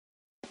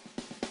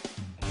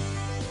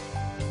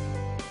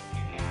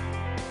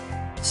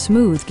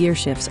Smooth gear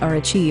shifts are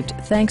achieved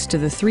thanks to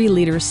the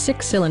 3-liter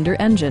 6-cylinder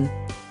engine.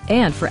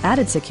 And for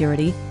added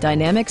security,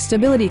 dynamic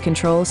stability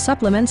control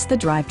supplements the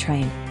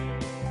drivetrain.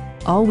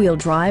 All-wheel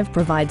drive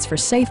provides for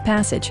safe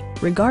passage,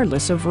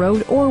 regardless of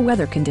road or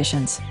weather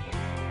conditions.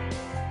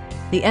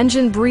 The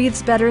engine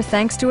breathes better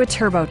thanks to a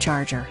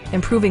turbocharger,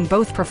 improving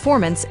both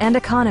performance and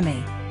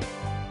economy.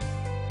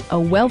 A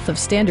wealth of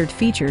standard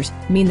features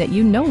mean that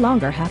you no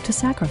longer have to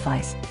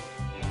sacrifice,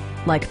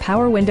 like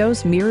power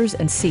windows, mirrors,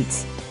 and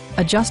seats,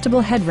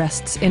 adjustable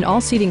headrests in all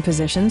seating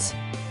positions,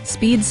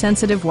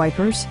 speed-sensitive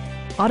wipers,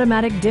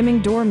 automatic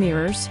dimming door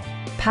mirrors,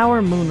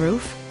 power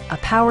moonroof, a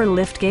power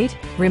liftgate,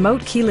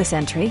 remote keyless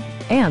entry,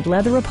 and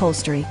leather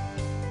upholstery.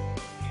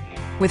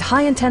 With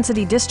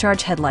high-intensity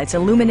discharge headlights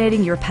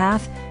illuminating your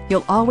path,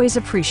 you'll always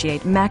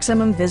appreciate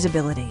maximum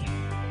visibility.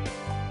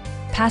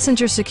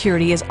 Passenger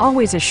security is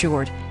always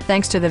assured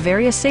thanks to the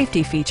various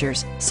safety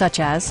features such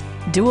as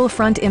dual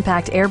front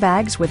impact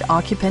airbags with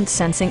occupant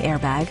sensing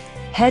airbag,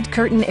 head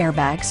curtain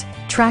airbags,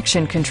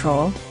 traction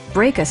control,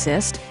 brake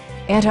assist,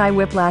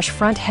 anti-whiplash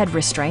front head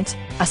restraints,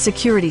 a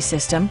security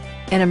system,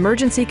 an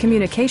emergency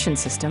communication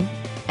system,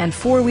 and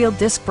 4-wheel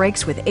disc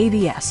brakes with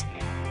ABS.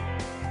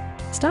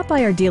 Stop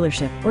by our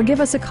dealership or give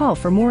us a call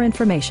for more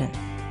information.